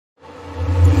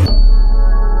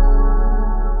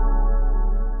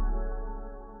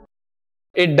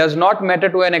it does not matter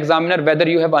to an examiner whether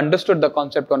you have understood the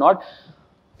concept or not.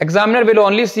 Examiner will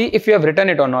only see if you have written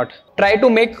it or not. Try to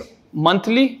make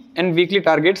monthly and weekly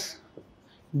targets.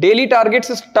 Daily targets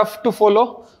is tough to follow,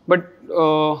 but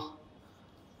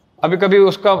अभी कभी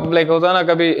उसका like होता है ना,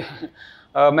 कभी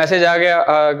message आ गया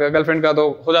girlfriend का तो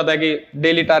हो जाता है कि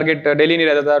डेली टारगेट डेली नहीं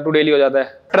रहता था, टू डेली हो जाता है.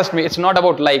 Trust me, it's not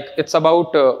about like, it's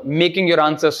about making your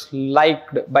answers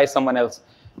liked by someone else,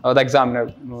 the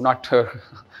examiner, not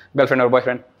girlfriend or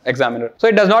boyfriend, examiner. So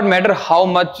it does not matter how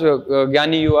much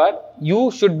gyani you are, you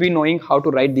should be knowing how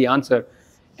to write the answer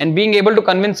and being able to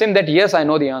convince him that yes, I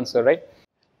know the answer, right?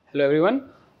 Hello everyone,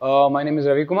 my name is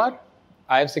Ravi Kumar.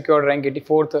 I have secured rank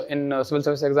 84th in Civil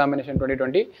Service Examination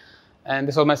 2020 and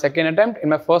this was my second attempt. In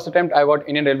my first attempt, I got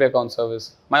Indian Railway Account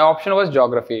Service. My option was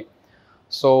geography.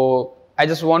 So I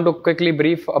just want to quickly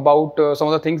brief about some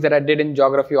of the things that I did in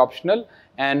geography optional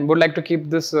and would like to keep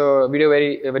this video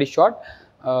very short.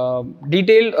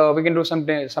 Detail we can do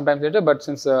sometimes later, but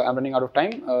since I'm running out of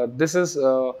time, this is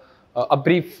a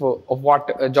brief of what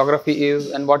geography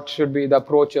is and what should be the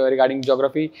approach regarding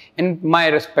geography in my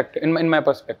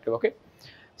perspective. Okay,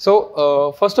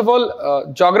 so first of all,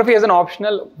 geography as an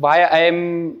optional, why I am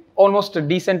almost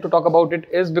decent to talk about it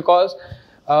is because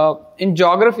in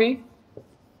geography,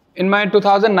 in my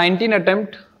 2019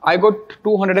 attempt, I got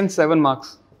 207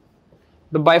 marks.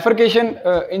 The bifurcation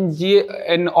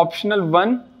in optional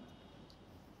 1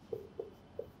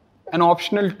 and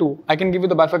optional 2, I can give you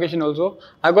the bifurcation also.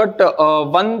 I got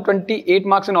 128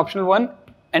 marks in optional 1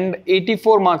 and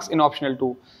 84 marks in optional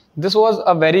 2. This was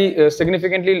a very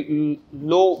significantly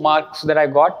low marks that I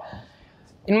got.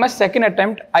 In my second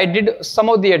attempt, I did some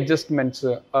of the adjustments,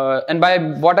 and by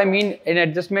what I mean in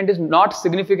adjustment is not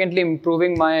significantly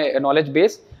improving my knowledge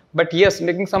base, but yes,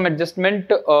 making some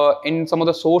adjustment in some of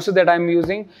the sources that I'm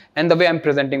using and the way I'm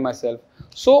presenting myself.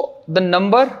 So the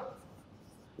number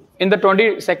in the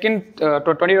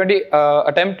 2020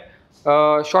 attempt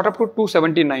shot up to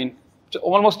 279,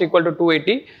 almost equal to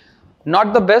 280.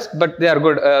 Not the best, but they are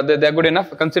good. They're good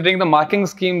enough considering the marking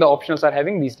scheme the optionals are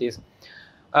having these days.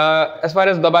 As far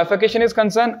as the bifurcation is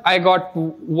concerned, I got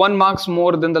 1 marks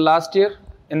more than the last year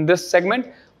in this segment,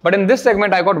 but in this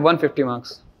segment I got 150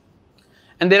 marks.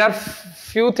 And there are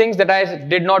few things that I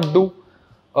did not do.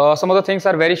 Some of the things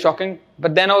are very shocking,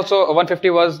 but then also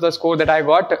 150 was the score that I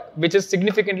got, which is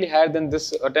significantly higher than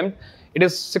this attempt. It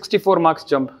is 64 marks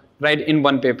jump, right, in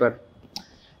one paper.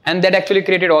 And that actually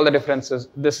created all the differences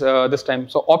this time.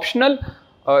 So optional,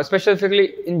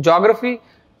 specifically in geography,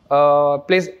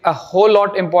 plays a whole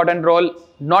lot important role,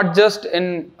 not just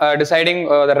in deciding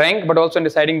the rank, but also in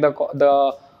deciding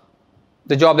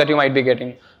the job that you might be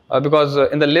getting. Because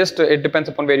in the list, it depends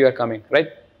upon where you are coming, right?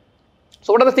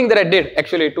 So what are the things that I did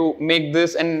actually to make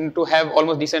this and to have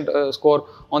almost decent score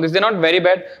on this? They're not very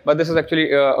bad, but this is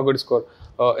actually a good score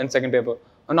in second paper.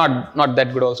 Not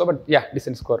that good also, but yeah,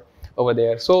 decent score over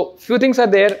there. So few things are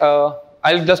there.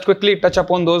 I'll just quickly touch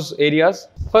upon those areas.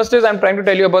 First is I'm trying to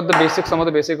tell you about the basics, some of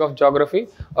the basics of geography.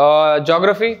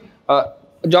 Geography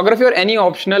or any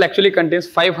optional actually contains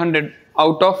 500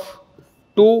 out of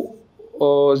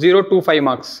 2025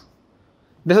 marks.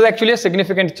 This is actually a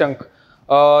significant chunk.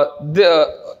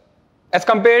 As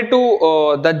compared to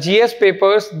the GS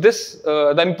papers,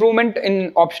 the improvement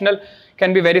in optional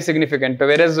can be very significant,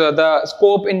 whereas the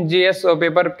scope in GS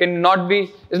paper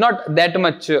is not that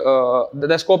much.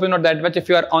 The scope is not that much if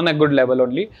you are on a good level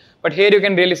only. But here you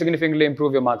can really significantly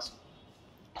improve your marks.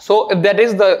 So if that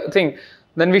is the thing,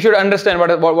 then we should understand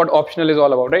what optional is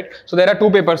all about, right? So there are two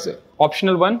papers,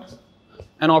 optional 1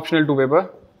 and optional 2 paper.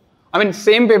 I mean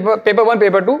same paper, paper 1,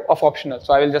 paper 2 of optional.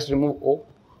 So I will just remove O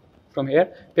from here.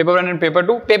 Paper 1 and paper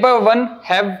 2. Paper 1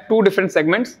 have two different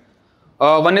segments.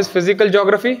 One is physical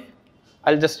geography.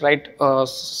 I'll just write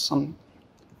some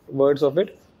words of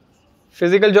it.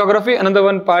 Physical geography. Another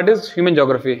one part is human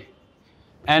geography.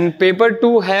 And paper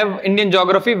 2 have Indian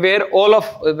geography, where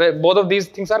both of these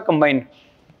things are combined.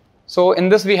 So in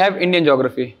this we have Indian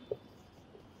geography.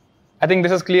 I think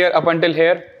this is clear up until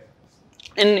here.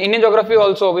 In Indian geography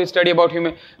also we study about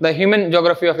the human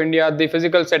geography of India, the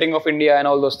physical setting of India and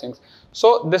all those things.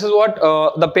 So this is what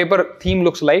the paper theme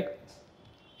looks like.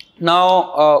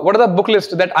 Now what are the book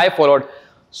list that I followed?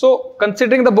 So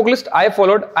considering the book list I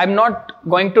followed, I'm not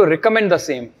going to recommend the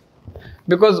same,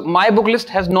 because my book list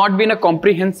has not been a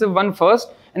comprehensive one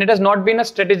first and it has not been a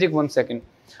strategic one second.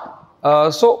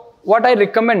 So what I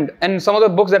recommend, and some of the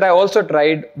books that I also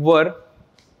tried were,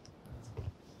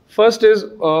 first is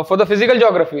for the physical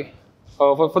geography.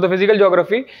 For the physical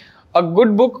geography, a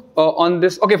good book on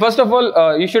this. Okay, first of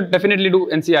all, you should definitely do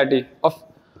NCERT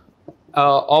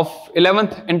of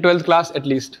 11th and 12th class at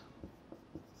least.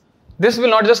 This will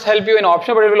not just help you in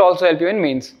optional, but it will also help you in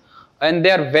mains. And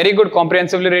they are very good,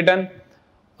 comprehensively written.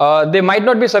 They might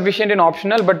not be sufficient in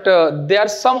optional, but they are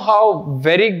somehow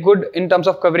very good in terms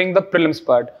of covering the prelims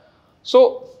part.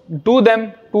 So do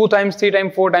them 2 times, 3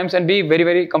 times, 4 times, and be very,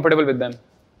 very comfortable with them.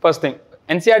 First thing.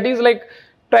 NCERT is like,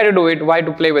 try to do it, why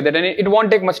to play with it, and it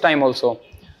won't take much time also.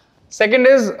 Second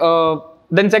is,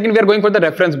 second we are going for the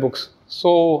reference books.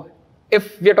 So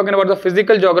if we are talking about the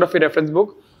physical geography reference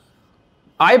book,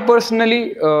 I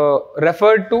personally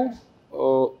referred to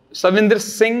Savinder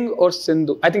Singh or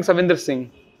Sindhu. I think Savinder Singh.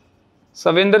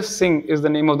 Savinder Singh is the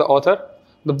name of the author,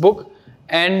 the book.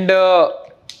 And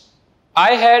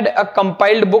I had a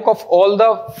compiled book of all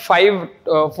the 4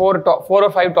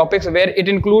 or 5 topics where it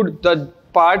includes the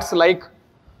parts like,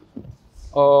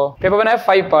 paper 1 have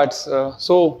 5 parts.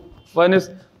 So one is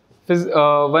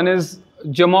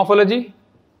geomorphology,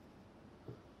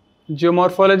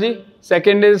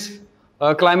 second is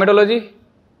climatology,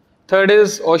 third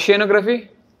is oceanography,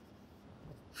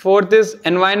 fourth is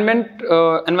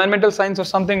environmental science or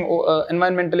something,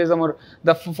 environmentalism, or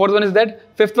the fourth one is that.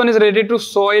 Fifth one is related to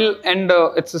soil and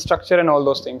its structure and all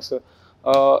those things.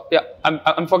 Yeah,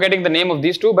 I'm forgetting the name of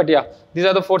these 2, but yeah, these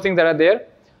are the 4 things that are there.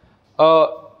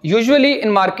 Usually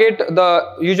in market,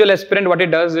 the usual aspirant, what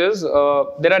it does is,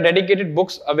 there are dedicated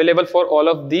books available for all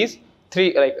of these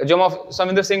 3, like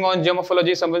Savinder Singh on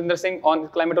geomorphology, Savinder Singh on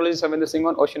climatology, Savinder Singh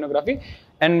on oceanography,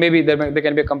 and maybe there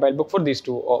can be a compiled book for these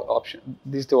 2 options,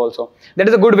 these 2 also. That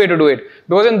is a good way to do it,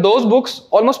 because in those books,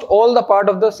 almost all the part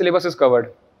of the syllabus is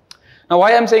covered. Now,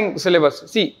 why I'm saying syllabus?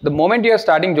 See, the moment you are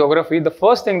starting geography, the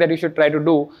first thing that you should try to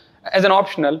do as an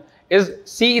optional is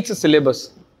see its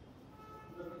syllabus.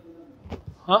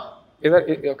 Huh?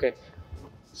 Okay.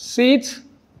 See its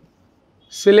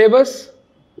syllabus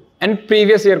and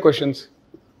previous year questions.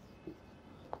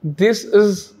 This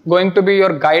is going to be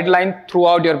your guideline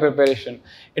throughout your preparation.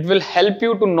 It will help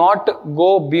you to not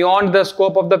go beyond the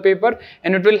scope of the paper,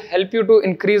 and it will help you to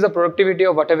increase the productivity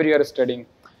of whatever you are studying.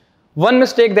 One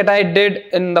mistake that I did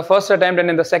in the first attempt and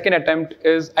in the second attempt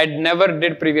is I never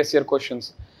did previous year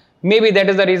questions. Maybe that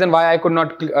is the reason why I could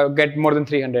not get more than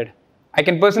 300. I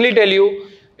can personally tell you,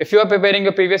 if you are preparing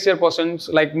your previous year questions,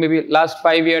 like maybe last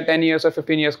 5 years, 10 years or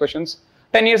 15 years questions,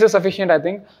 10 years is sufficient, I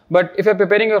think. But if you are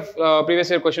preparing your previous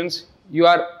year questions, you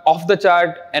are off the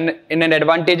chart and in an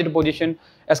advantaged position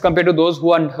as compared to those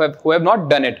who have not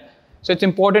done it. So it's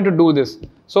important to do this.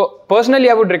 So personally,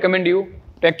 I would recommend you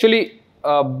to actually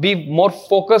be more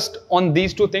focused on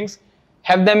these 2 things.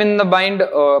 Have them in the mind,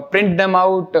 print them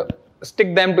out,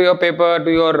 stick them to your paper,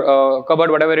 to your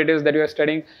cupboard, whatever it is that you are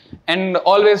studying, and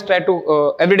always try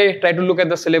to, every day, try to look at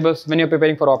the syllabus when you're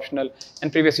preparing for optional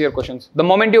and previous year questions. The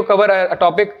moment you cover a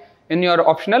topic in your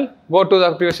optional, go to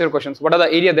the previous year questions. What are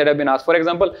the areas that have been asked? For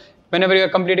example, whenever you are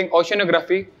completing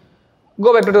oceanography,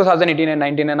 go back to 2018 and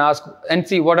 19 and ask and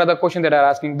see what are the questions that are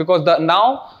asking, because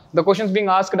now the questions being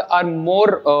asked are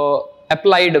more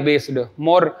applied based,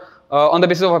 more on the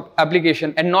basis of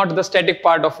application and not the static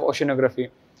part of oceanography.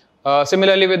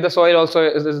 Similarly with the soil also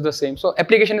is the same. So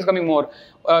application is coming more.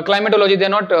 Climatology, they are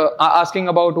not asking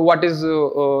about what is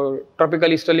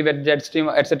tropical easterly wet jet stream,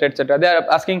 etc., etc. They are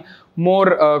asking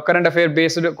more current affair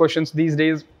based questions these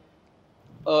days.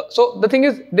 So the thing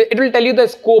is, it will tell you the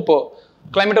scope.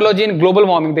 Climatology and global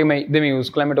warming, they may use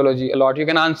climatology a lot. You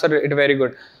can answer it very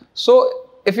good. So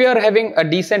if you are having a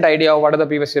decent idea of what are the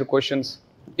previous year questions,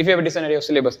 if you have a decent idea of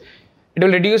syllabus, it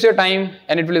will reduce your time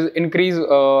and it will increase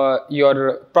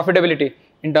your profitability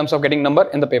in terms of getting number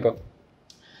in the paper.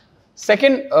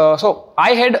 Second, so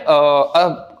I had,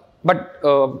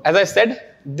 as I said,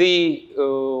 the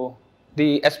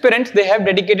aspirants, they have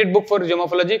dedicated book for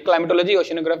geomorphology, climatology,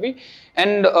 oceanography,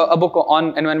 and a book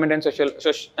on environment and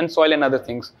soil and other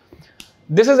things.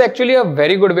 This is actually a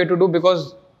very good way to do,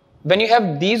 because when you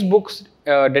have these books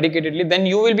dedicatedly, then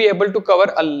you will be able to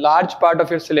cover a large part of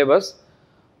your syllabus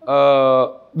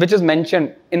which is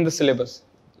mentioned in the syllabus.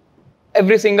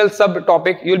 Every single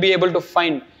subtopic you will be able to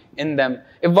find in them.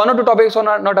 If 1 or 2 topics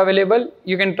are not available,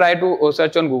 you can try to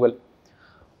search on Google.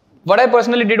 What I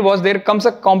personally did was, there comes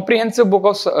a comprehensive book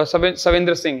of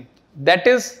Savinder Singh. That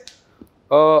is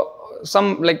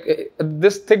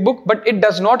this thick book, but it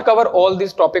does not cover all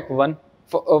these topic 1.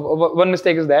 One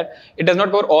mistake is that it does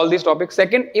not cover all these topics.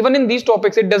 Second, even in these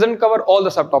topics, it doesn't cover all the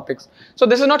subtopics. So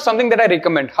this is not something that I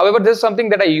recommend. However, this is something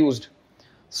that I used.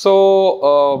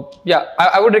 So yeah,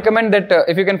 I would recommend that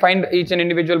if you can find each and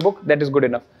individual book, that is good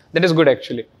enough. That is good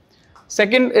actually.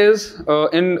 Second is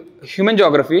in human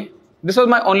geography. This was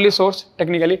my only source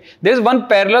technically. There is one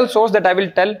parallel source that I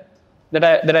will tell that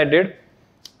I did.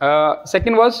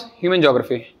 Second was human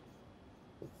geography.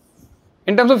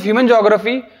 In terms of human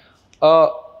geography,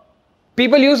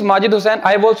 People use Majid Hussain.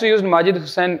 I have also used Majid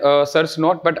Hussain search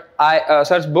note, but I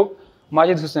search book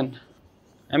Majid Hussain.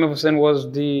 M.F. Hussain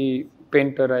was the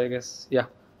painter, I guess. Yeah,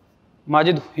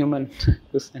 Majid Human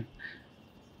Hussain.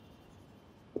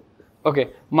 Okay,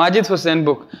 Majid Hussain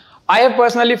book. I have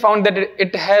personally found that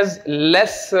it has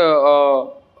less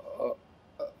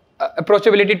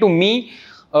approachability to me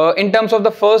in terms of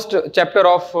the first chapter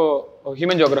of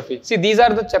human geography. See, these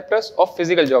are the chapters of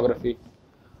physical geography.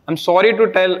 I'm sorry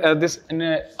to tell this in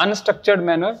an unstructured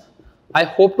manner. I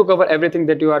hope to cover everything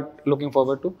that you are looking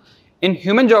forward to. In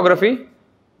human geography,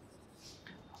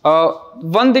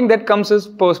 one thing that comes is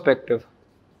perspective.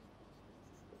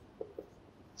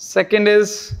 Second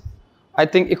is, I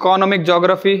think, economic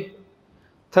geography.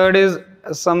 Third is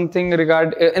something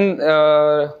regard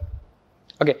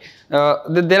okay.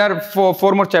 There are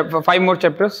five more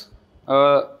chapters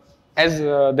as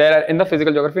there are in the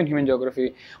physical geography and human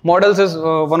geography. Models is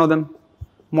one of them.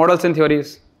 Models and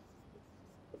theories.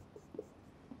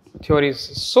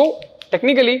 So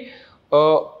technically,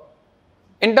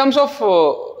 in terms of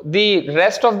the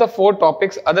rest of the four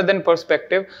topics other than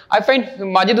perspective, I find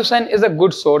Majid Hussain is a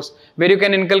good source where you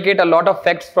can inculcate a lot of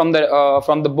facts from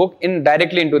the book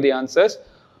directly into the answers.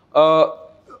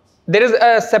 There is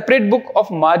a separate book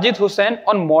of Majid Hussain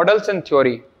on models and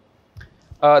theory.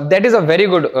 That is a very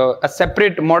good, a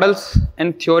separate models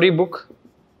and theory book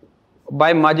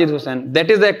by Majid Hussain.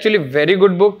 That is actually very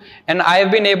good book, and I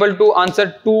have been able to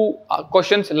answer 2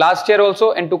 questions last year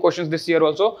also and 2 questions this year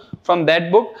also from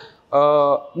that book.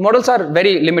 Models are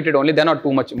very limited only, they are not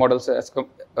too much models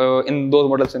in those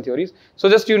models and theories. So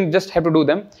you just have to do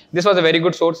them. This was a very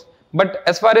good source. But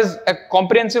as far as a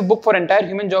comprehensive book for entire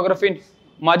human geography,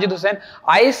 Majid Hussain,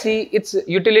 I see its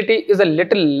utility is a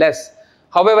little less.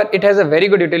 However, it has a very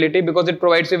good utility because it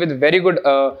provides you with very good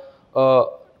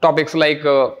topics like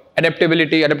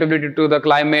adaptability to the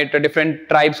climate, different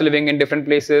tribes living in different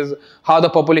places, how the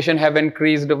population have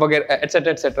increased,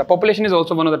 etc., etc. Population is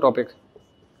also one of the topics.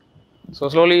 So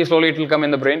slowly it will come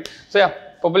in the brain. So yeah,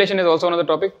 population is also another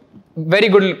topic. Very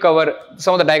good cover.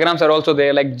 Some of the diagrams are also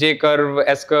there, like J curve,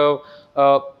 S curve,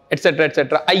 etc.,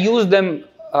 etc. I use them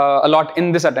a lot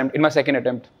in this attempt, in my second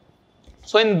attempt.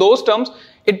 So in those terms,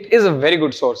 it is a very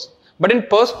good source. But in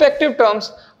perspective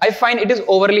terms, I find it is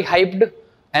overly hyped,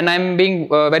 and I'm being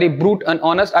very brute and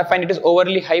honest. I find it is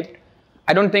overly hyped.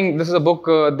 I don't think this is a book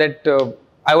that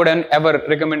I would ever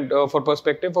recommend for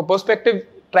perspective. For perspective,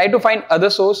 try to find other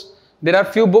source. There are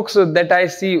few books that I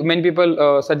see many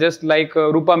people suggest, like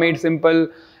Rupa Made Simple,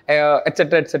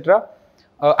 etc., etc.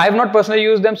 I have not personally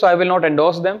used them, so I will not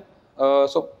endorse them.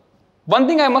 So one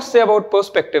thing I must say about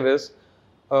perspective is,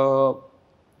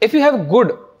 if you have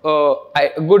good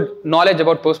knowledge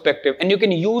about perspective and you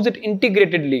can use it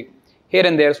integratedly here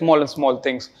and there, small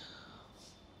things,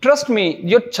 trust me,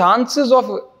 your chances of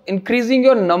increasing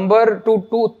your number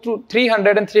to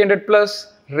 300 and 300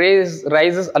 plus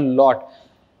rises a lot.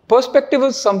 Perspective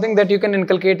is something that you can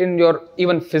inculcate in your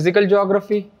even physical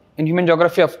geography. In human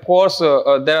geography, of course,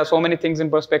 there are so many things in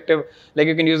perspective, like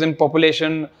you can use in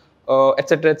population,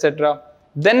 etc., etc.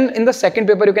 Then in the second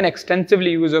paper, you can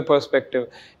extensively use your perspective.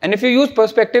 And if you use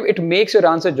perspective, it makes your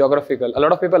answer geographical. A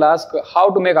lot of people ask how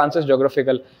to make answers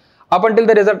geographical. Up until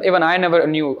the result, even I never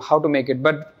knew how to make it.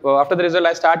 But after the result,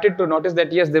 I started to notice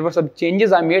that yes, there were some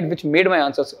changes I made which made my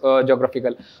answers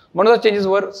geographical. One of the changes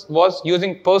was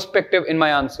using perspective in my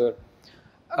answer.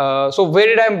 So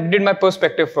where did my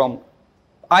perspective from?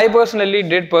 I personally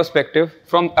did perspective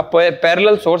from a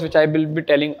parallel source, which I will be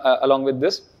telling along with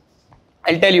this.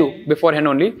 I'll tell you beforehand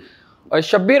only.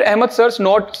 Shabbir Ahmed sir's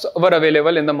notes were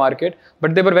available in the market,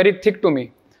 but they were very thick to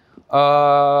me.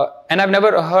 And I've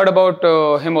never heard about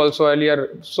him also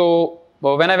earlier. So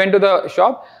when I went to the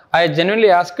shop, I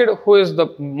genuinely asked who is the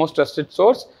most trusted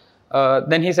source.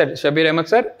 Then he said Shabbir Ahmed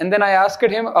sir, and then I asked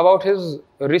him about his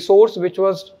resource, which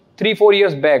was 3-4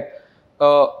 years back,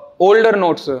 older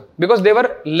notes, because they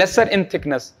were lesser in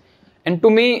thickness. And to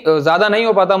me, ज़्यादा नहीं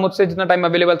हो पाता मुझसे जितना time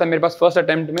available था मेरे पास first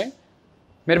attempt में.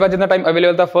 मेरे पास जितना time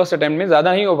available था first attempt में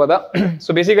ज़्यादा नहीं हो पाता.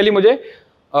 So basically मुझे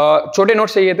छोटे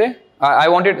notes चाहिए थे. I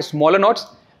wanted smaller notes.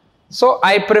 So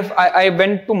I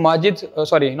went to Majid,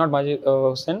 sorry, not Majid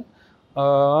Hussain,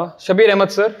 Shabbir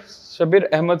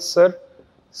Ahmed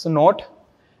sir's note.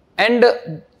 And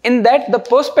in that, the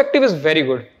perspective is very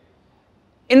good.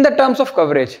 In the terms of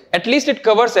coverage, at least it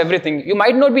covers everything. You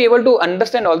might not be able to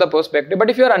understand all the perspective, but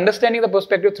if you are understanding the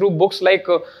perspective through books like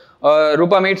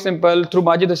Rupa Made Simple, through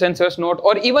Majid Hussain sir's note,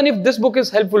 or even if this book is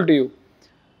helpful to you,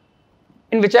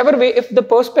 in whichever way, if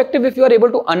you are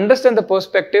able to understand the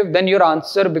perspective, then your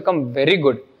answer becomes very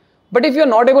good. But if you are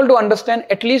not able to understand,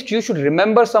 at least you should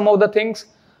remember some of the things.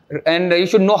 and you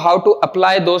should know how to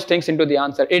apply those things into the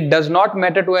answer. It does not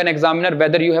matter to an examiner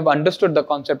whether you have understood the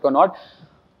concept or not.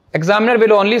 Examiner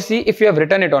will only see if you have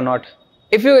written it or not.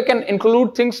 If you can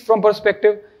include things from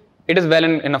perspective, it is well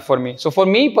enough for me. So for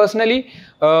me personally,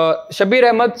 Shabir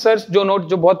Ahmed sir's जो note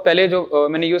जो बहुत पहले जो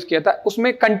मैंने use किया था,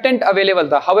 उसमें content available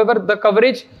था. However, the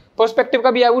coverage perspective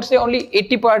का भी I would say only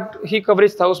 80% he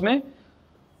coverage था उसमें.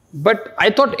 But I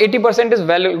thought 80% is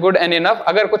well good and enough.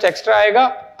 अगर कुछ extra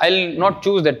आएगा, I'll not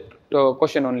choose that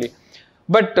question only.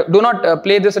 But do not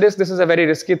play this risk. This is a very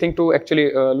risky thing to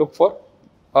actually look for.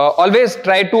 Always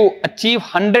try to achieve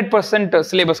 100%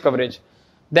 syllabus coverage.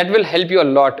 That will help you a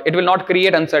lot. It will not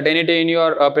create uncertainty in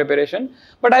your preparation.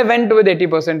 But I went with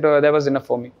 80%. That was enough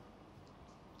for me.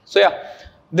 So yeah,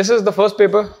 this is the first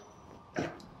paper.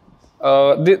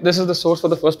 This is the source for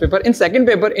the first paper. In second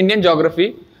paper, Indian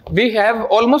Geography, we have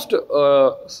almost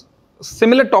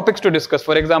similar topics to discuss.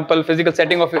 For example, physical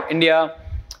setting of India,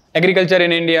 agriculture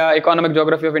in India, economic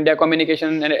geography of India,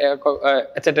 communication, and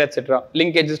etc. etc.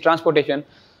 Linkages, transportation.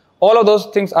 All of those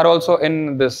things are also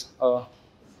in this.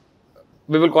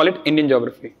 We will call it Indian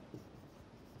Geography.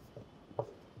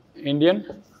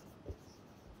 Indian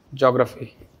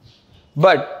Geography.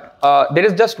 But there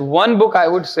is just one book I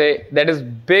would say that is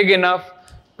big enough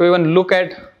to even look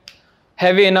at,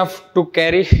 heavy enough to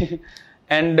carry,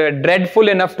 and dreadful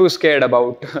enough to scared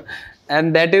about.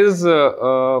 And that is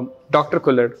Dr.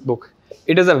 Kuller's book.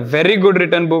 It is a very good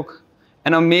written book,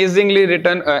 an amazingly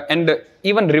written and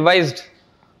even revised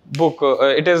book.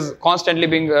 It is constantly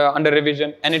being under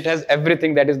revision, and it has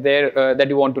everything that is there that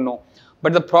you want to know.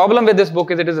 But the problem with this book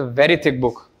is it is a very thick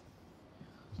book.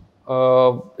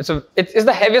 It's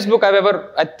the heaviest book I've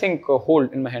ever, I think,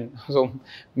 hold in my hand. So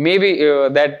maybe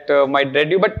that might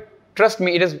dread you, but trust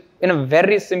me, it is in a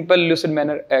very simple, lucid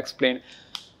manner explained.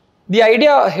 The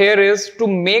idea here is to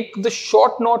make the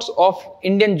short notes of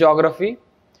Indian geography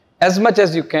as much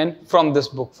as you can from this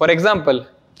book. For example,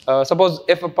 suppose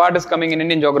if a part is coming in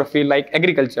Indian geography like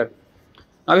agriculture.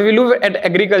 Now if we look at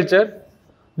agriculture,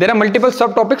 there are multiple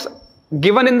subtopics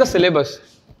given in the syllabus.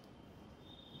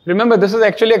 Remember, this is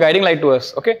actually a guiding light to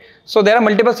us. Okay, so there are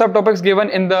multiple subtopics given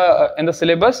in the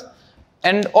syllabus,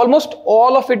 and almost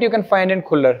all of it you can find in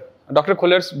Dr.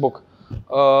 Kuller's book.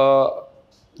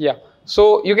 Yeah,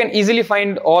 so you can easily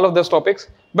find all of those topics.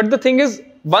 But the thing is,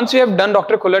 once you have done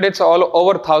Dr. Kuller, it's all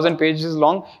over 1,000 pages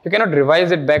long. You cannot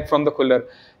revise it back from the Kuller.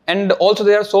 And also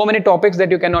there are so many topics that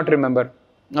you cannot remember,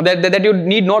 that you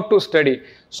need not to study.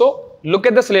 So look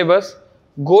at the syllabus,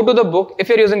 go to the book. If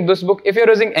you're using this book, if you're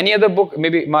using any other book,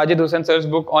 maybe Majid Hussain sir's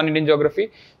book on Indian geography,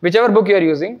 whichever book you are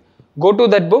using, go to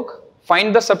that book,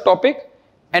 find the subtopic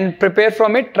and prepare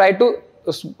from it. Try to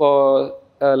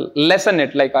lessen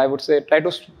it, like I would say, try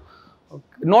to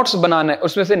notes बनाना है,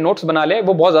 उसमें से notes बना ले,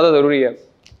 वो बहुत ज़्यादा ज़रूरी है,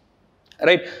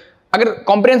 right? अगर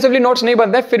comprehensively notes नहीं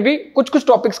बनता है, फिर भी कुछ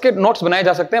topics के notes बनाए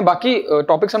जा सकते हैं, बाकी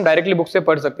topics हम directly book से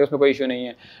पढ़ सकते हैं, उसमें कोई issue नहीं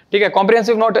है, ठीक है?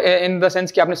 Comprehensive note in the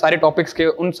sense कि आपने सारे topics के,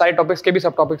 उन सारे topics के भी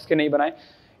sub topics के नहीं बनाए,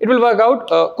 it will work out.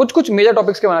 कुछ major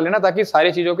topics के बना लेना, ताकि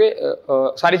सारी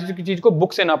चीज़ को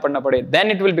book से ना पढ़ना पड़े.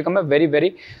 Then it will become a very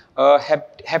very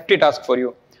hefty task for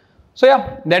you. So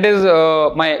yeah, that is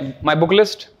my book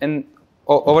list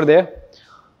over there.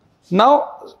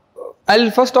 Now, I'll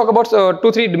first talk about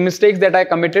 2-3 mistakes that I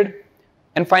committed,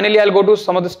 and finally I'll go to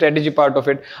some of the strategy part of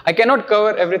it. I cannot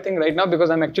cover everything right now because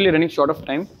I'm actually running short of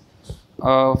time.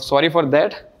 Sorry for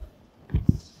that.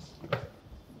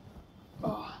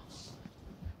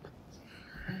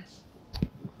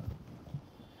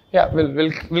 Yeah,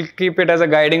 we'll keep it as a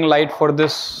guiding light for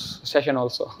this session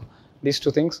also. These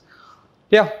two things.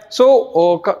 Yeah.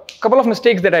 So couple of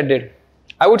mistakes that I did.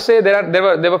 I would say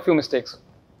there were few mistakes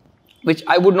which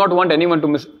I would not want anyone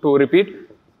to repeat.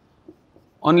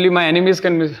 Only my enemies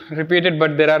can repeat it,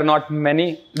 but there are not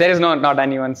many. There is not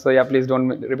anyone. So yeah, please don't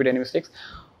repeat any mistakes.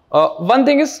 One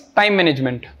thing is time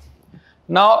management.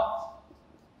 Now,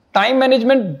 time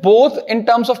management both in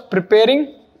terms of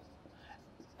preparing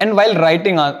and while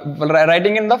writing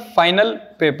in the final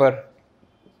paper.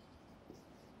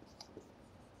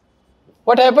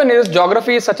 What happened is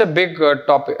geography is such a big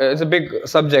topic. It's a big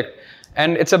subject,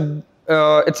 and it's a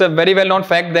very well-known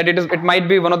fact that it might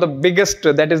be one of the biggest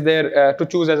that is there to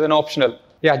choose as an optional.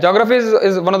 Yeah, geography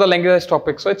is one of the longest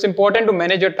topics, so it's important to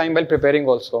manage your time while preparing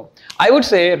also. I would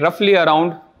say roughly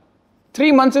around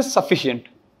 3 months is sufficient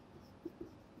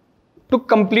to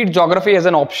complete geography as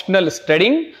an optional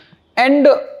studying and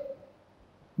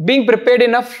being prepared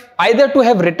enough either to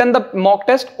have written the mock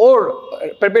test or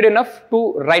prepared enough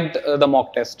to write the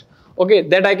mock test. Okay,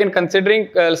 that I can considering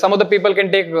some of the people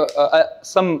can take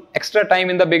some extra time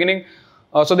in the beginning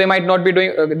So they might not be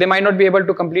doing, they might not be able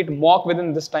to complete mock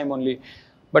within this time only.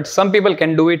 But some people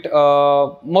can do it.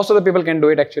 Most of the people can do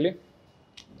it actually.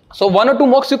 So 1 or 2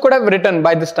 mocks you could have written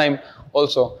by this time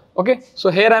also. Okay. So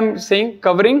here I'm saying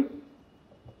covering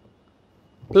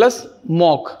plus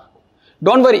mock.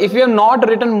 Don't worry, if you have not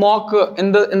written mock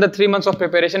in the 3 months of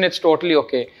preparation, it's totally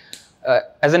okay.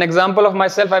 As an example of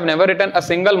myself, I've never written a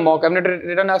single mock. I've never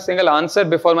written a single answer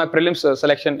before my prelims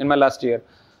selection in my last year.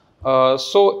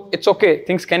 So it's okay.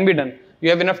 Things can be done. You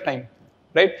have enough time,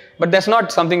 right? But that's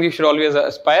not something you should always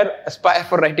aspire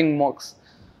for writing mocks.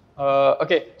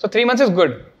 Okay, so 3 months is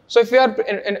good. So if you are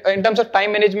in terms of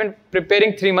time management,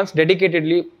 preparing 3 months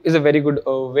dedicatedly is a very good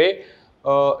way.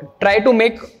 Try to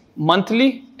make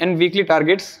monthly and weekly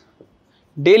targets.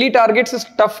 Daily targets is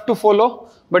tough to follow,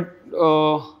 but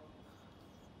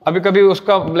अभी कभी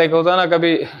उसका like होता है ना,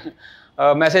 कभी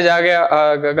message आ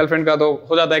गया girlfriend का, तो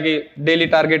हो जाता है कि डेली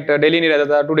टारगेट डेली नहीं रहता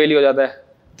था, 2 डेली हो जाता है,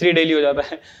 3 डेली हो जाता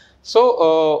है. सो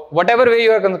whatever way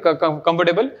you are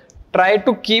comfortable, try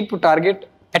to keep target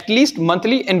at least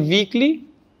monthly and weekly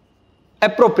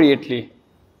appropriately.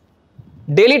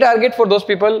 Daily target for those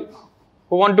people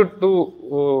who want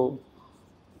to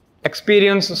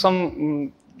experience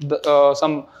some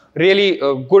really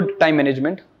good time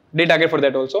management. Day target for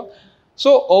that also.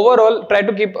 So overall, try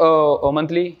to keep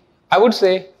monthly. I would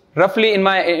say roughly in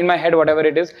my head, whatever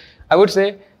it is, I would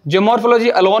say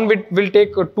geomorphology alone will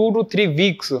take 2 to 3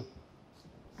 weeks,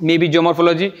 maybe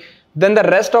geomorphology. Then the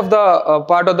rest of the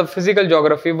part of the physical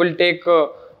geography will take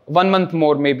 1 month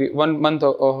more, maybe 1 month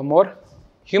or more.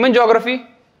 Human geography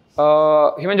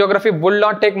will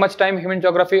not take much time. Human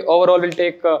geography overall will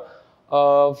take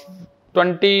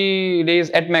 20 days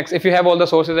at max, if you have all the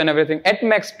sources and everything. At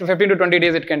max, 15 to 20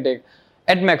 days it can take.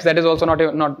 At max, that is also not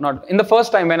in the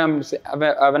first time when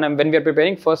we are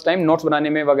preparing, first time notes बनाने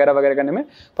में वगैरह करने में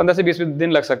 15 से 20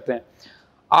 दिन लग सकते हैं.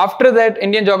 After that,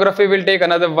 Indian geography will take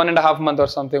another 1.5 month or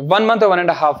something. 1 month or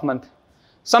 1.5 month.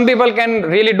 Some people can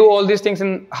really do all these things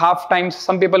in half times.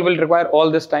 Some people will require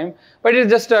all this time, but it's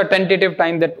just a tentative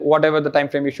time, that whatever the time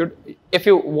frame you should, if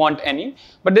you want any.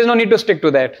 But there's no need to stick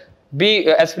to that. Be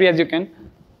as free as you can.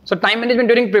 So time management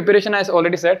during preparation, as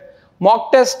already said.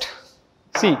 Mock test.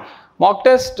 See, mock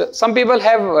test. Some people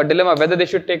have a dilemma whether they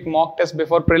should take mock test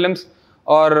before prelims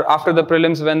or after the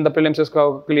prelims when the prelims is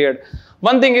cleared.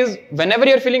 One thing is, whenever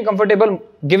you're feeling comfortable,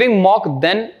 giving mock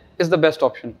then is the best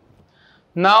option.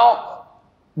 Now,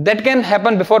 that can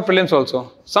happen before prelims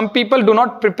also. Some people do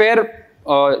not prepare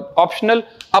optional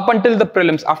up until the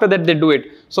prelims. After that, they do it.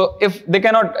 So if they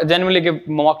cannot genuinely give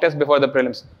mock test before the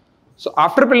prelims, so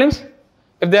after prelims,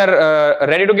 if they are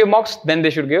ready to give mocks, then they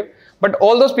should give. But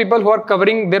all those people who are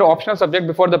covering their optional subject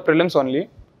before the prelims only,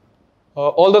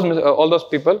 all those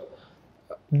people,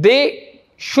 they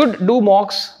should do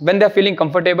mocks when they are feeling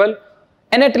comfortable,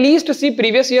 and at least see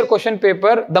previous year question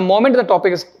paper the moment the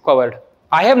topic is covered.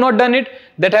 I have not done it.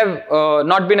 That have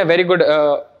not been a very good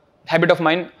habit of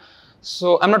mine.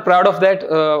 So I'm not proud of that.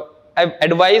 I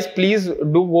advise, please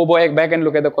do go back and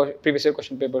look at the previous year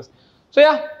question papers. So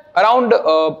yeah, around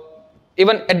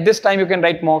even at this time you can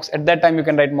write mocks. At that time you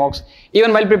can write mocks.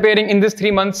 Even while preparing in these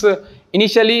 3 months,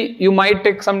 initially you might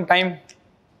take some time,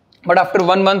 but after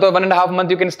 1 month or 1.5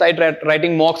 months, you can start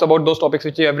writing mocks about those topics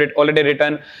which you have already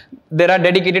written. There are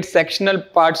dedicated sectional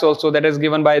parts also that is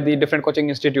given by the different coaching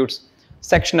institutes.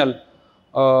 Sectional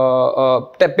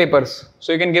papers,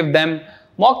 so you can give them.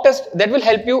 Mock test, that will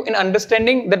help you in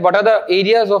understanding that what are the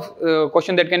areas of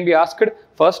question that can be asked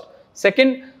first.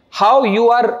 Second, how you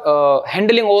are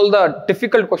handling all the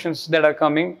difficult questions that are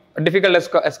coming, difficult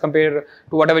as compared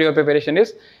to whatever your preparation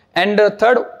is. And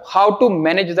third, how to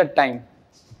manage the time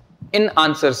in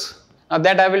answers. Now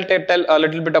that I will tell a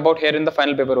little bit about here in the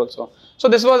final paper also. So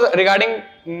this was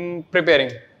regarding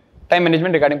preparing, time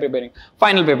management regarding preparing.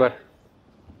 Final paper.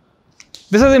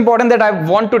 This is important that I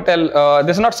want to tell.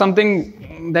 This is not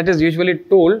something that is usually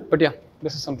told, but yeah,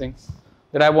 this is something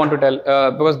that I want to tell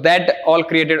because that all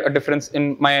created a difference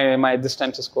in my this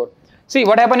time's score. See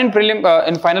what happened in prelim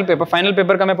in final paper. Final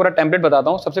paper का मैं पूरा template बताता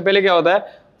हूँ. सबसे पहले क्या होता है?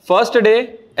 First day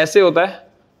ऐसे होता है.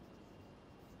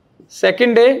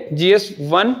 Second day GS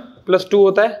 1 plus 2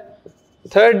 होता है.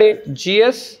 Third day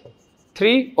GS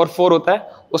 3 और 4 होता है.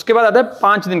 उसके बाद आता है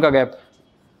 5 दिन का गैप.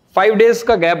 5 days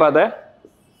का गैप आता है.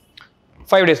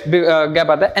 5 days gap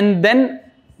आता है, and then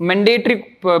mandatory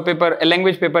paper, a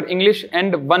language paper, English,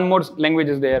 and 1 more language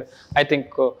is there. I think,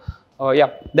 yeah,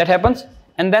 that happens.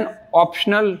 And then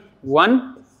optional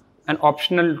 1 and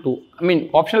optional 2. I mean,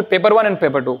 optional paper 1 and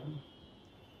paper 2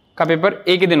 का paper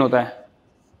एक ही दिन होता है.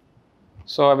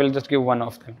 So I will just give one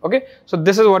of them. Okay. So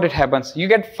this is what it happens. You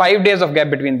get 5 days of gap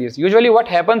between these. Usually what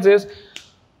happens is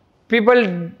people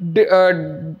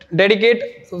dedicate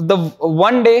the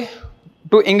one day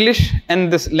to English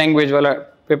and this language wala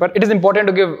paper. It is important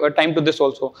to give time to this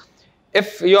also.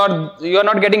 If you're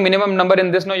not getting minimum number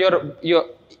in this, no, you're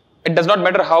it does not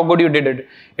matter how good you did it.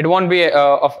 It won't be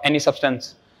of any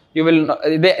substance. You will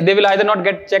they will either not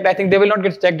get checked. I think they will not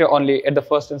get checked only at the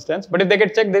first instance. But if they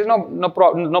get checked, there is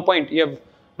no point. You have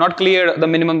not cleared the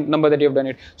minimum number that you have done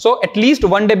it. So at least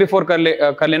one day before kar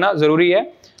lena zaruri hai.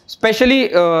 Especially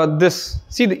this.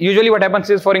 See, usually what happens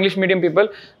is for English medium people,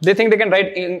 they think they can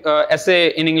write essay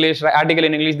in English, write article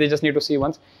in English. They just need to see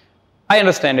once. I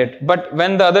understand it, but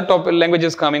when the other top language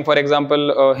is coming, for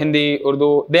example, Hindi,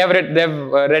 Urdu, they have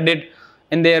read it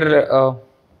in their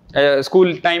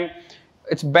school time.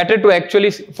 It's better to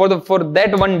actually for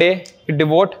that one day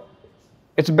devote.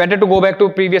 It's better to go back to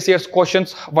previous year's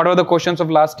questions. What are the questions of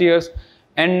last year's,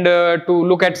 and to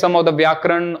look at some of the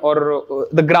vyakaran or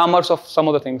the grammars of some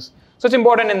of the things. So it's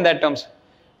important in that terms.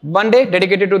 One day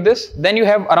dedicated to this. Then you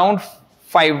have around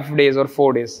 5 days or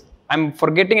 4 days. I'm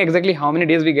forgetting exactly how many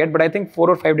days we get, but I think 4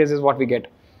 or 5 days is what we get.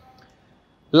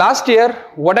 Last year,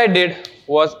 what I did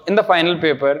was in the final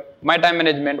paper, my time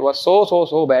management was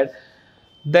so bad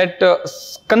that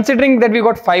considering that we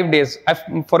got 5 days,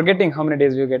 I'm forgetting how many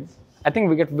days we get. I think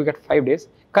we get 5 days.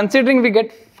 Considering we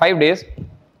get 5 days,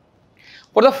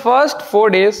 for the first 4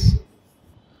 days,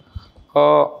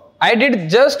 I did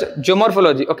just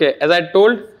geomorphology. Okay, as I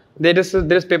told, there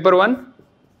is paper 1,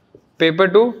 paper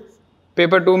 2.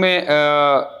 Paper 2 में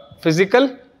physical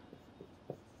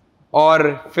और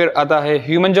फिर आता है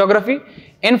human geography.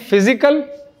 In physical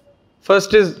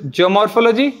first is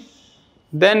geomorphology,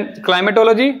 then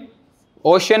climatology,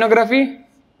 oceanography,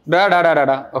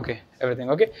 okay, everything.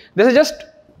 Okay, this is just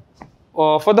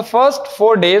for the first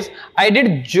 4 days I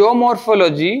did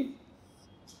geomorphology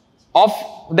of,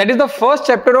 that is the first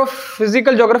chapter of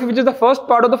physical geography, which is the first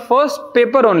part of the first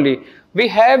paper only. We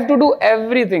have to do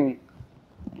everything.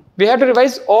 We have to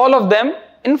revise all of them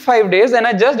in 5 days, and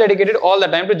I just dedicated all the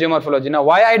time to geomorphology. Now,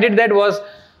 why I did that was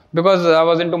because I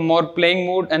was into more playing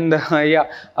mood, and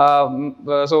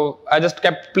so I just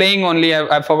kept playing only.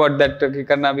 I forgot that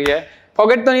karna bhi hai.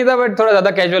 Forget तो नहीं था, but थोड़ा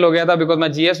ज़्यादा casual हो गया था because my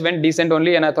GS went decent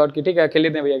only, and I thought कि ठीक है खेल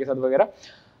लेते हैं भैया के साथ वगैरह.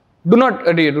 Do not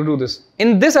do this.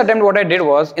 In this attempt, what I did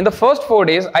was, in the first 4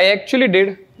 days, I actually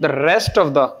did the rest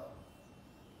of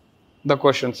the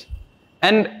questions,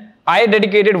 and I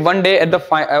dedicated one day at the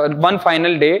one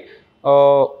final day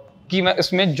कि मैं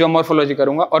इसमें geomorphology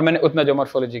करूंगा, और मैंने उतना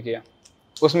geomorphology किया,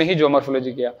 उसमें ही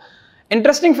geomorphology किया.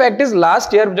 Interesting fact is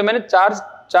last year जो मैंने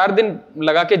चार दिन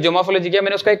लगा के जियोमॉर्फोलॉजी किया,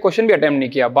 मैंने उसका एक क्वेश्चन भी अटेम्प्ट नहीं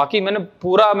किया. बाकी मैंने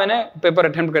पेपर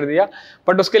अटेम्प्ट कर दिया,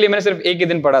 बट उसके लिए मैंने सिर्फ एक ही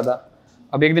दिन पढ़ा था.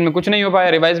 अब एक दिन में कुछ नहीं हो पाया,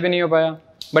 रिवाइज भी नहीं हो पाया.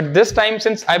 But this time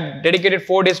since I dedicated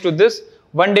 4 days to this,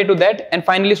 1 day to that, and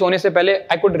finally सोने से पहले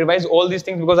I could revise all these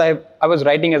things because I was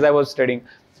writing as I was studying.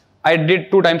 I did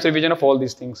 2 times revision of all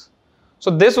these things. So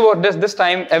this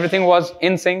time everything was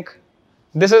in sync.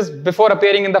 This is before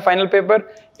appearing in the final paper.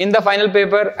 In the final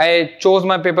paper, I chose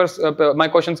my papers, my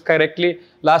questions correctly.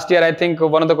 Last year, I think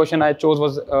one of the questions I chose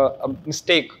was a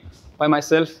mistake by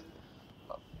myself.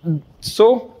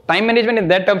 So time management in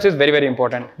that terms is very, very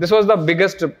important. This was the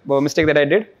biggest mistake that I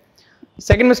did.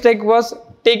 Second mistake was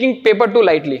taking paper too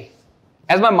lightly.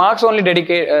 As my marks only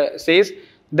says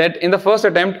that in the first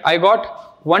attempt, I got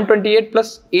 128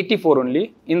 plus 84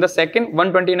 only. In the second,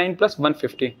 129 plus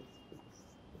 150.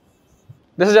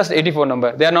 This is just 84 number.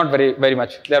 They are not very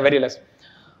much. They are very less.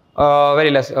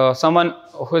 Very less. Someone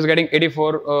who is getting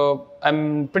 84,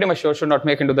 I'm pretty much sure should not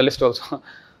make into the list also.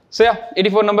 So yeah,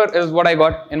 84 number is what I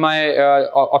got in my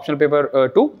optional paper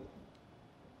 2.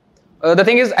 The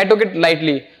thing is, I took it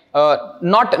lightly,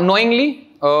 not knowingly,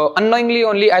 unknowingly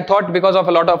only. I thought because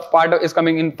of a lot of part is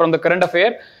coming in from the current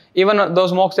affair. Even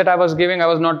those mocks that I was giving, I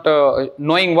was not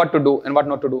knowing what to do and what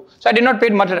not to do. So I did not pay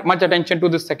much attention to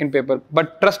this second paper.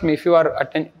 But trust me, if you are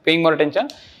paying more attention,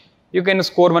 you can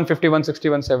score 150, 160,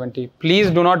 170. Please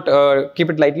do not keep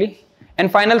it lightly.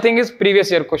 And final thing is previous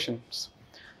year questions.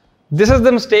 This is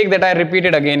the mistake that I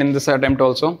repeated again in this attempt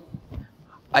also.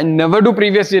 I never do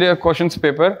previous year questions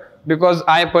paper because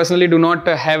I personally do not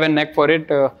have a knack for it.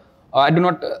 I do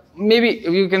not, maybe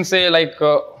you can say like,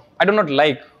 I do not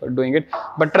like doing it,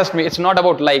 but trust me, it's not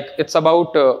about like, it's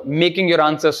about making your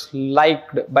answers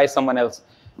liked by someone else,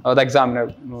 the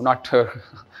examiner, not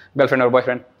girlfriend or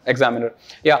boyfriend, examiner.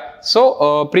 Yeah,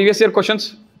 so previous year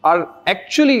questions are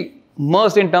actually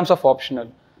must in terms of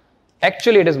optional.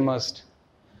 Actually, it is must.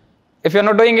 If you're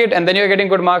not doing it and then you're getting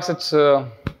good marks, it's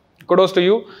kudos to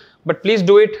you, but please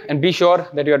do it and be sure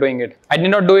that you are doing it. I did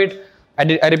not do it. I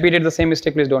repeated the same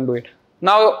mistake. Please don't do it.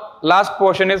 Now, last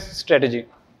portion is strategy.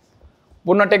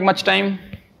 Would not take much time.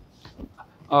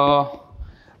 Uh,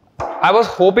 I was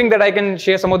hoping that I can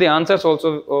share some of the answers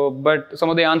also, but some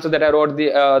of the answers that I wrote,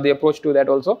 the approach to that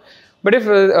also. But if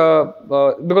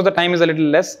because the time is a little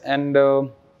less, and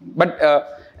but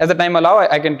as the time allow,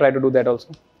 I can try to do that also.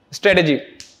 Strategy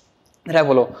that I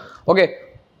follow. Okay,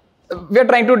 we are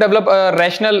trying to develop a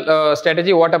rational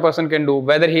strategy. What a person can do,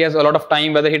 whether he has a lot of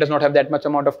time, whether he does not have that much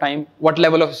amount of time, what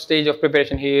level of stage of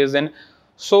preparation he is in.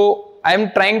 So I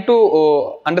am trying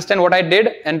to understand what I did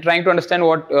and trying to understand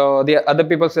what the other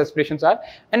people's aspirations are,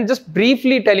 and just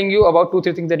briefly telling you about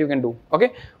 2-3 things that you can do.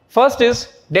 Okay, first is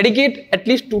dedicate at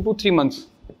least 2 to 3 months.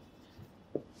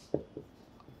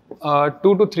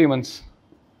 2 to 3 months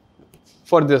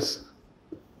for this,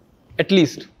 at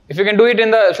least. If you can do it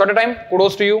in the shorter time,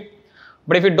 kudos to you.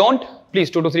 But if you don't, please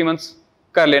 2 to 3 months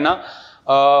कर लेना.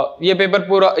 ये paper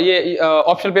पूरा, ये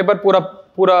optional paper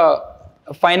पूरा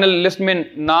final list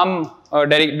में नाम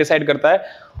decide करता है,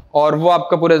 और वो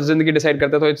आपका पूरा जिंदगी डिसाइड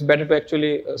करता है. तो it's better to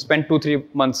actually spend 2-3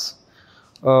 months.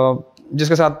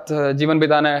 जिसके साथ जीवन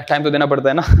बिताना है, टाइम तो देना पड़ता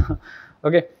है ना.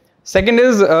 Okay, second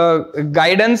is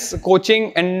guidance,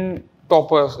 coaching and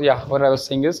toppers. या what I was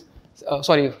saying is,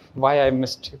 sorry, why I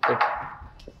missed it.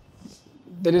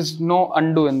 There is no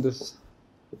undo in this.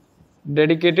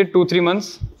 Dedicated 2-3 months.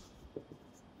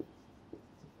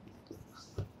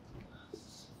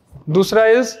 दूसरा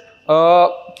is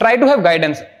try to have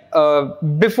guidance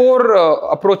before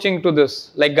approaching to this.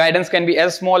 Like guidance can be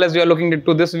as small as you are looking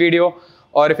to this video,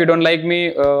 or if you don't like me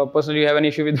personally, you have an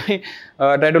issue with me,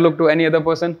 try to look to any other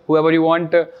person, whoever you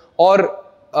want, or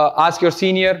ask your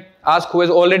senior, ask who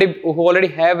already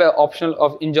have an optional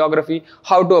of in geography,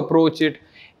 how to approach it.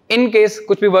 In case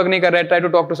कुछ भी work नहीं कर रहा है, try to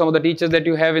talk to some of the teachers that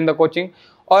you have in the coaching.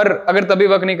 और अगर तभी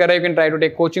work नहीं कर रहा है, you can try to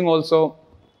take coaching also.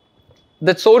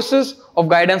 The sources of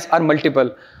guidance are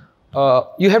multiple.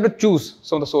 You have to choose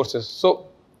some of the sources. So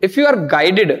if you are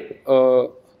guided,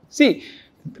 see,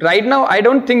 right now I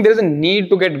don't think there is a need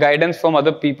to get guidance from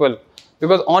other people,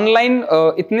 because online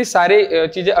इतनी सारे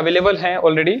चीजें available हैं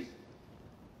already.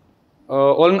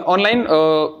 Online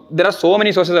there are so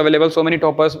many sources available, so many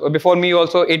toppers before me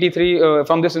also. 83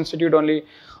 from this institute only.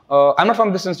 I'm not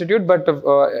from this institute, but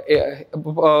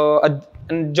a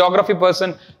geography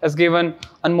person has given,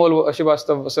 Anmol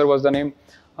Shivastav sir was the name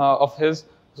of his.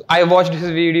 I watched his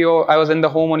video, I was in the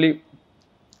home only.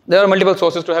 There are multiple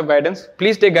sources to have guidance.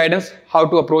 Please take guidance, how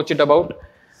to approach it about.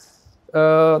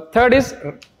 Third is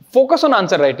focus on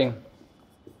answer writing.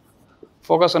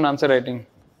 Focus on answer writing.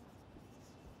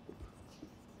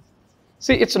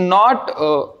 See, it's not,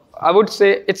 I would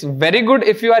say it's very good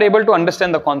if you are able to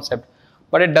understand the concept,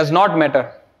 but it does not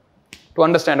matter to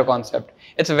understand a concept.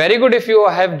 It's very good if you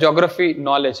have geography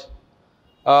knowledge,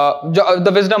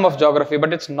 the wisdom of geography,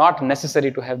 but it's not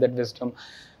necessary to have that wisdom.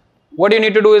 What you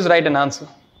need to do is write an answer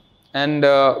and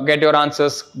get your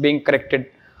answers being corrected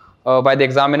by the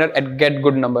examiner and get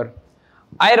good number.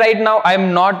 I right now,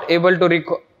 I'm not able to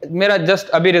recall, मेरा just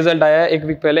अभी result आया है एक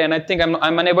week पहले, and I think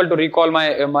I'm unable to recall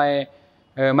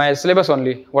my syllabus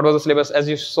only. What was the syllabus? As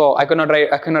you saw, I cannot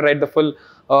write the full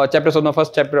chapters of the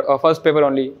first paper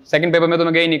only. Second paper में तो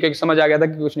मैं गई नहीं, क्योंकि समझ आ गया था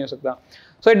कि कुछ नहीं हो सकता.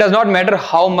 So it does not matter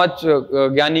how much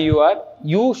ज्ञानी you are,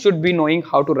 you should be knowing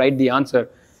how to write the answer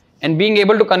and being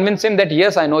able to convince him that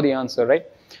yes, I know the answer, right?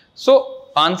 So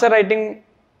answer writing,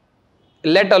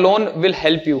 let alone, will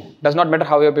help you. Does not matter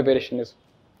how your preparation is.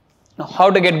 Now, how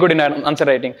to get good in answer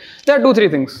writing? There are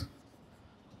 2-3 things.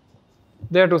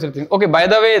 Okay, by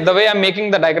the way I'm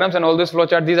making the diagrams and all this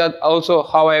flowchart, these are also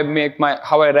how I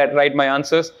write my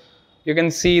answers. You can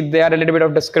see they are a little bit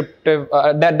of descriptive,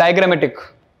 diagrammatic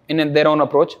in their own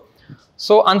approach.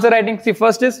 So answer writing, see,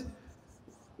 first is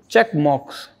check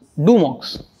mocks, do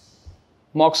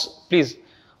mocks please.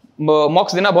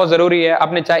 मॉक्स देना बहुत जरूरी है.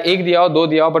 आपने चाहे 1 दिया हो 2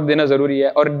 दिया हो, पर देना जरूरी है.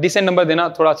 और डिसेंट नंबर देना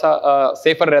थोड़ा सा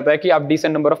सेफर रहता है कि आप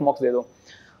डिसेंट नंबर ऑफ मॉक्स दे दो.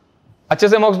 अच्छे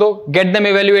से मॉक्स दो. Get them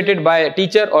evaluated bye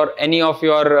teacher और any of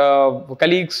your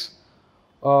colleagues,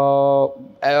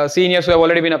 seniors who have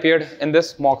already been appeared in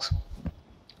this मॉक्स.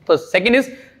 First. Second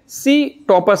is C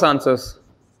toppers answers.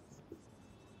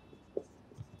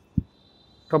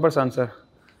 Toppers answer,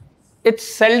 it's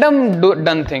seldom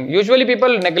done thing. Usually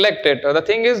people neglect it. The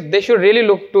thing is, they should really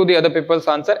look to the other people's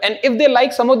answer, and if they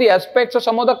like some of the aspects or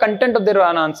some of the content of their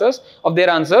answers,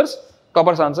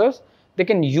 toppers answers, they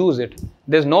can use it.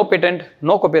 There's no patent,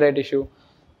 no copyright issue.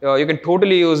 You can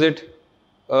totally use it.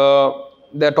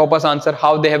 The toppers answer,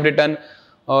 how they have written,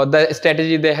 the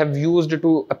strategy they have used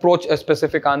to approach a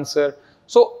specific answer.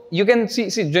 So you can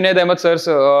see Junaid Ahmed sir's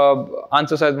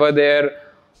answers were there.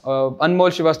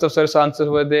 Anmol Shivastav sir's answers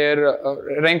were there.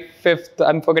 Ranked 5th,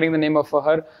 I'm forgetting the name of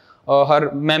her.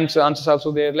 her mem's answers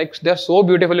also there. Like they're so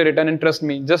beautifully written, and trust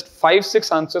me, just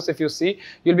 5-6 answers if you see,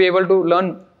 you'll be able to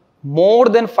learn more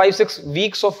than 5-6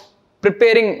 weeks of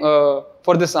preparing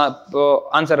for this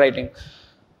answer writing.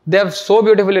 They are so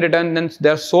beautifully written and they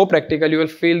are so practical. You will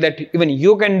feel that even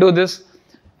you can do this.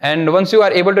 And once you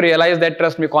are able to realize that,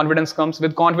 trust me, confidence comes.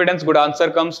 With confidence, good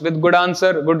answer comes. With good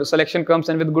answer, good selection comes.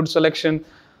 And with good selection,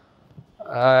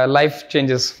 life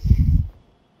changes.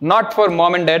 Not for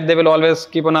mom and dad. They will always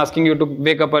keep on asking you to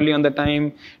wake up early on the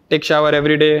time, take shower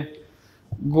every day,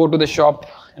 go to the shop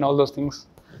and all those things.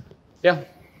 Yeah.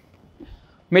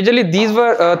 Majorly, these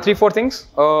were 3-4 things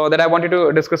that I wanted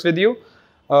to discuss with you.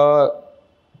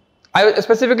 I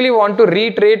specifically want to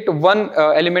reiterate one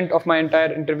element of my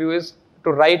entire interview is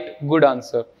to write good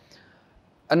answer.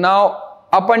 And now,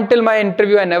 up until my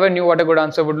interview, I never knew what a good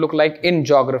answer would look like in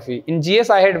geography. In GS,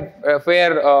 I had a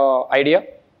fair idea.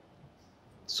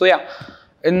 So yeah,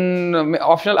 in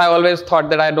optional, I always thought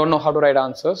that I don't know how to write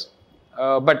answers.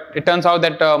 But it turns out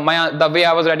that the way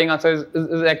I was writing answers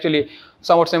is actually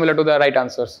somewhat similar to the right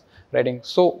answers writing.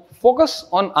 So focus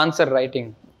on answer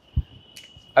writing.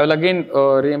 I will again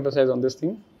re-emphasize on this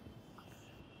thing.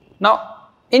 Now,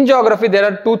 in geography, there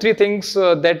are 2-3 things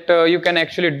that you can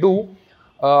actually do.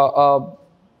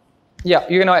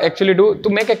 You can actually do to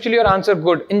make actually your answer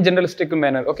good in generalistic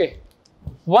manner. Okay.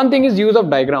 One thing is use of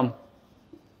diagram.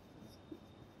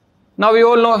 Now we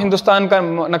all know Hindustan ka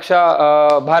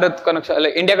naksha, Bharat ka naksha,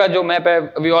 like India ka jo map hai,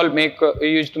 we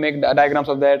used to make diagrams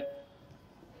of that.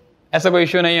 ऐसा कोई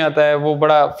issue नहीं आता है, वो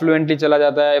बड़ा fluently चला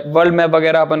जाता है. वर्ल्ड मैप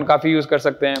वगैरह अपन काफी यूज कर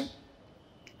सकते हैं,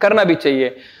 करना भी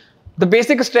चाहिए. द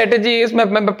बेसिक स्ट्रेटेजी इज,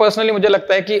 मैं पर्सनली मुझे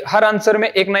लगता है कि हर आंसर में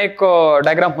एक ना एक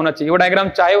डायग्राम होना चाहिए. वो डायग्राम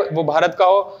चाहे वो भारत का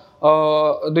हो,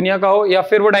 दुनिया का हो, या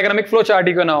फिर वो डायग्राम एक फ्लो चार्ट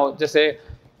ही क्यों ना हो. जैसे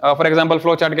for example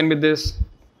flow chart can be this,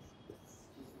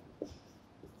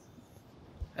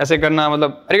 ऐसे करना,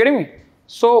 मतलब आर यू गेटिंग मी.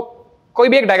 सो कोई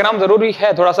भी एक डायग्राम जरूरी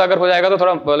है, थोड़ा सा अगर हो जाएगा तो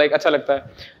थोड़ा लाइक अच्छा लगता है.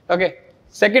 Okay.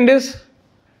 Second is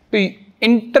to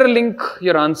interlink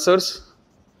your answers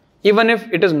even if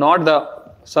it is not the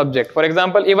subject. For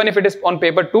example, even if it is on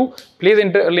paper 2, please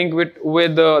interlink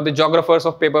with the geographers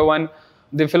of paper 1,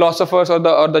 the philosophers or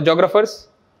the geographers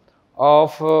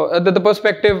of the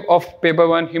perspective of paper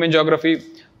 1, human geography.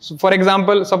 So for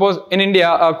example, suppose in India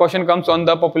a question comes on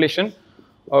the population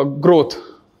growth.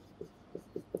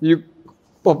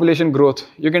 Population growth.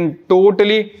 You can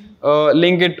totally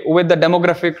link it with the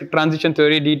demographic transition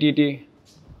theory, DTT.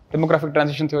 Demographic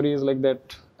transition theory is like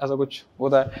that. ऐसा कुछ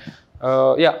होता है.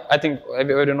 Yeah, I think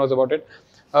everyone knows about it.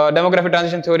 Demographic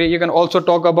transition theory. You can also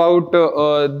talk about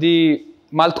the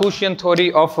Malthusian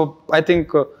theory of, I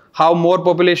think, how more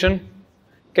population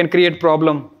can create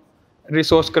problem,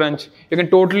 resource crunch. You can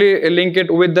totally link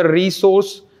it with the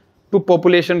resource to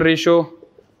population ratio,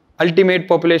 ultimate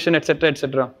population, etc.,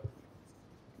 etc.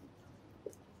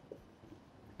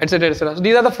 etc. etc. So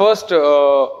these are the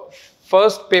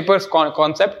first paper's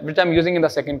concept which I'm using in the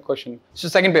second question. So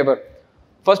second paper,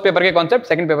 first paper के concept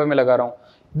second paper में लगा रहा हूँ.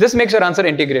 This makes your answer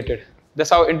integrated.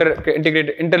 That's how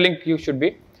interlinked you should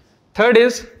be. Third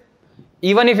is,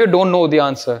 even if you don't know the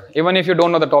answer, even if you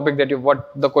don't know the topic that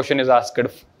what the question is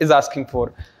asking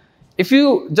for, if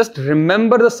you just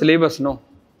remember the syllabus, no,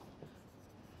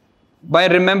 by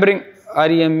remembering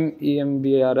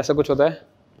REMEMBAR ऐसा कुछ होता है.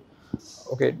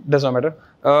 Okay, does not matter.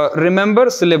 Remember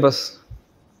syllabus.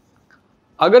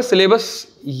 अगर syllabus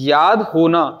याद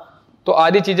होना तो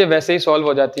आधी चीजें वैसे ही सॉल्व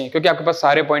हो जाती हैं, क्योंकि आपके पास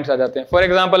सारे पॉइंट्स आ जाते हैं. फॉर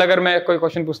एग्जाम्पल, अगर मैं कोई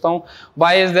क्वेश्चन पूछता हूँ,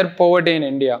 why is there poverty in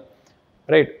India?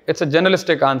 Right? It's a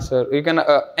generalistic answer. You can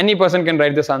any person can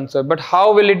write this answer, but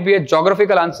how will it be a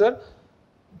geographical answer?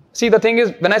 See, the thing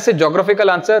is, when I say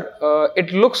geographical answer,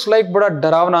 it looks like बड़ा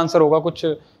डरावना answer होगा, कुछ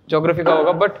geography का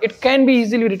होगा, but it can be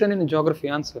easily written in a geography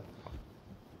answer.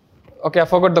 Okay, I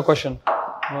forgot the question.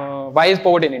 Why is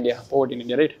poverty in India? Poverty in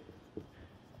India, right?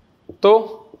 So,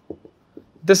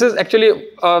 this is actually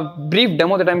a brief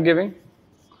demo that I'm giving.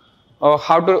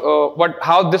 How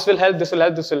this will help, this will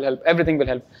help, this will help. Everything will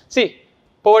help. See,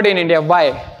 poverty in India. Why?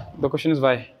 The question is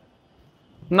why.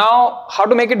 Now, how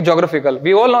to make it geographical?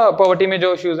 We all know poverty में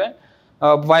जो issues हैं,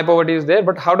 why poverty is there,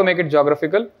 but how to make it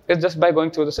geographical is just by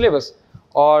going through the syllabus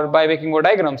or by making more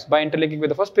diagrams, by interlinking with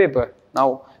the first paper.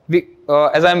 Now,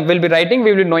 as I will be writing,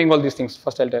 we will be knowing all these things.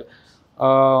 First, I'll tell.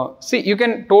 See, you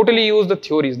can totally use the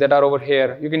theories that are over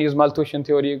here. You can use Malthusian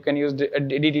theory. You can use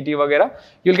DTT, वगैरह.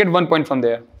 You'll get 1 point from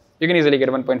there. You can easily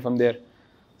get 1 point from there.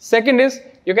 Second is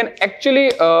you can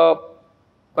actually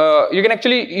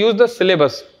use the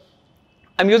syllabus.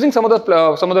 I'm using some of the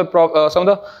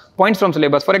points from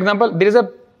syllabus. For example, there is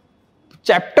a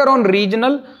chapter on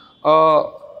regional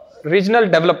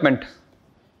development.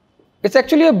 It's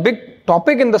actually a big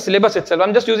topic in the syllabus itself.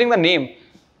 I'm just using the name.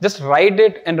 Just write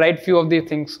it and write few of the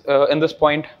things in this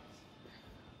point.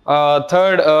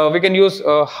 Third, we can use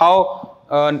how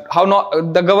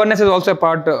not, the governance is also a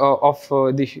part of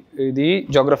the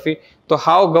geography. So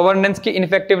how governance ki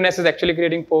ineffectiveness is actually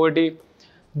creating poverty.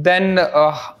 Then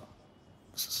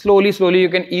slowly you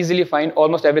can easily find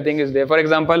almost everything is there. For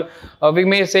example, we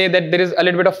may say that there is a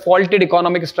little bit of faulted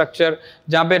economic structure,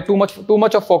 jahan pe too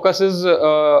much of focus is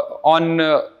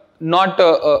on not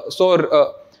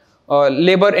so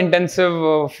labor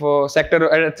intensive sector,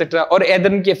 etc. और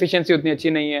ईंधन की efficiency उतनी अच्छी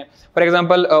नहीं है. For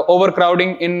example,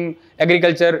 overcrowding in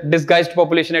agriculture, disguised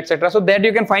population, etc. So that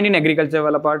you can find in agriculture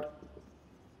वाला part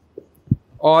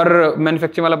or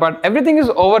manufacturing वाला part. Everything is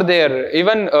over there.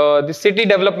 Even the city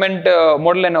development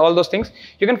model and all those things.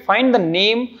 You can find the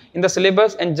name in the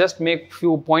syllabus and just make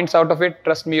few points out of it.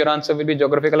 Trust me, your answer will be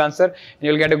geographical answer and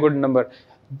you'll get a good number.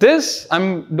 This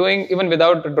I'm doing even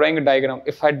without drawing a diagram.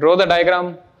 If I draw the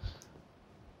diagram,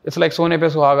 it's like sone pe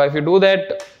suhaga. If you do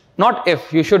that, not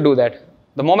if, you should do that.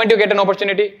 The moment you get an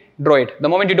opportunity, draw it. The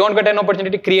moment you don't get an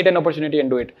opportunity, create an opportunity and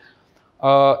do it.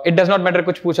 It does not matter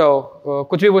कुछ पूछा हो,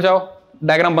 कुछ भी पूछा हो,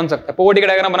 diagram बन सकता है. Poverty का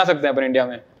diagram बना सकते हैं अपन इंडिया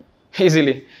में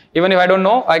easily. Even if I don't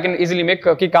know, I can easily make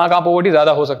कि कहाँ poverty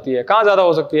ज़्यादा हो सकती है, कहाँ ज़्यादा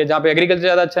हो सकती है, जहाँ पे agriculture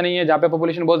ज़्यादा अच्छा नहीं है, जहाँ पे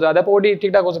population बहुत ज़्यादा है, poverty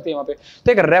ठीक ठाक हो सकती है वहाँ पे.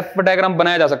 तो एक ref diagram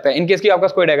बनाया जा सकता है. In case कि आपका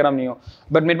कोई diagram नहीं हो,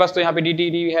 but मेरे पास तो यहाँ पे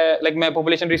DTD है, like मैं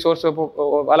population resource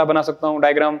वाला बना सकता हूँ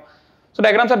diagram. So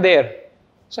diagrams are there.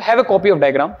 So have a copy of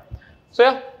diagram. So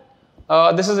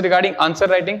yeah, this is regarding answer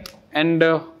writing. And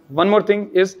one more thing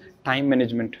is time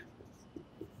management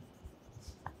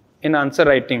in answer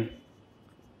writing.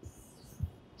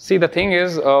 See, the thing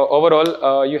is,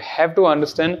 overall, you have to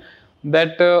understand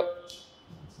that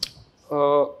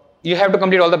you have to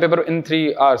complete all the paper in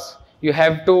 3 hours. You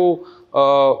have to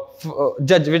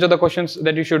judge which of the questions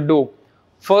that you should do.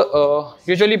 For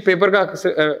usually paper का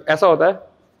ऐसा होता है,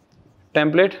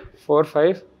 template 4,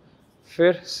 5,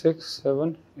 फिर 6,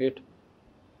 7, 8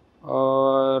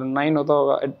 और 9 होता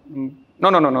होगा.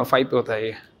 No, 5 होता है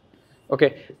ये. Okay,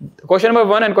 question number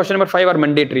 1 and question number 5 are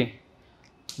mandatory.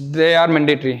 They are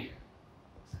mandatory.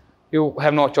 You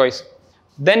have no choice.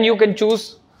 Then you can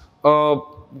choose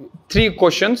 3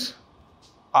 questions,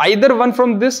 either 1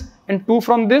 from this and 2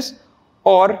 from this,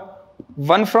 or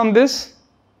 1 from this,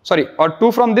 or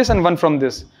 2 from this and 1 from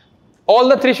this. All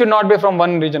the 3 should not be from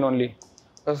one region only.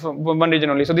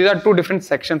 So these are 2 different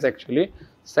sections actually.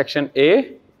 Section A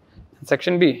and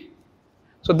section B.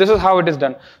 So this is how it is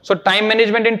done. So time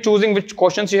management in choosing which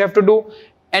questions you have to do,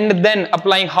 and then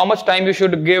applying how much time you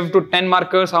should give to 10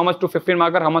 markers, how much to 15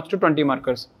 markers, how much to 20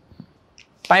 markers.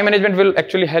 Time management will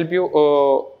actually help you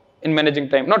in managing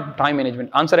time. Not time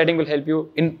management. Answer writing will help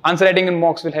you. Answer writing in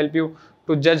mocks will help you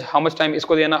to judge how much time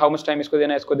isko dena, how much time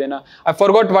isko dena. I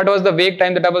forgot what was the vague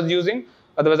time that I was using.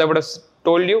 Otherwise, I would have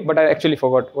told you, but I actually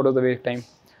forgot what was the vague time.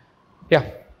 Yeah,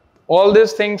 all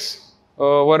these things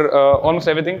were almost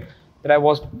everything that I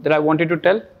wanted to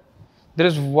tell. There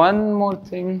is one more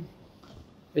thing.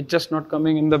 It's just not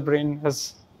coming in the brain.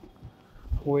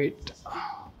 Wait.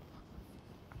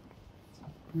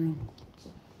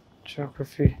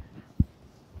 Geography.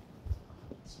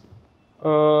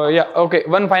 Yeah. Okay.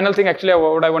 One final thing. Actually,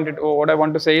 what I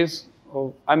want to say is,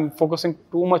 I'm focusing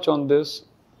too much on this.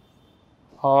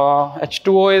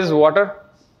 H2O is water.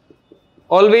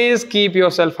 Always keep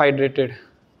yourself hydrated.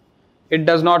 It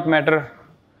does not matter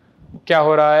क्या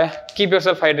हो रहा है. Keep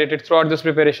yourself hydrated throughout this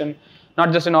preparation,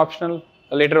 not just in optional,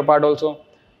 a later part also.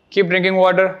 Keep drinking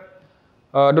water.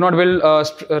 Do not build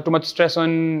too much stress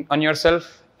on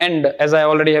yourself. And as I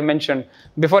already have mentioned,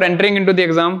 before entering into the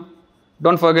exam,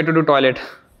 don't forget to do toilet.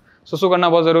 सुसु करना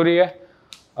बहुत ज़रूरी है.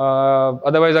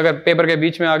 Otherwise, अगर paper के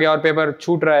बीच में आ गया और पेपर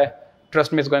छूट रहा है,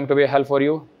 trust me, it's going to be a hell for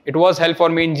you. It was hell for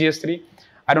me in GS3.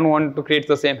 I don't want to create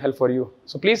the same hell for you.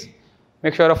 So please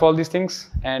make sure of all these things,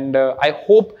 and I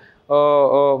hope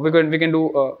we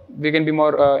can be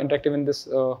more interactive in this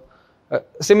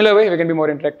similar way. We can be more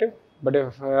interactive. But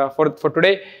if, for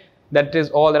today, that is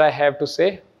all that I have to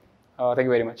say. Thank you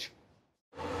very much.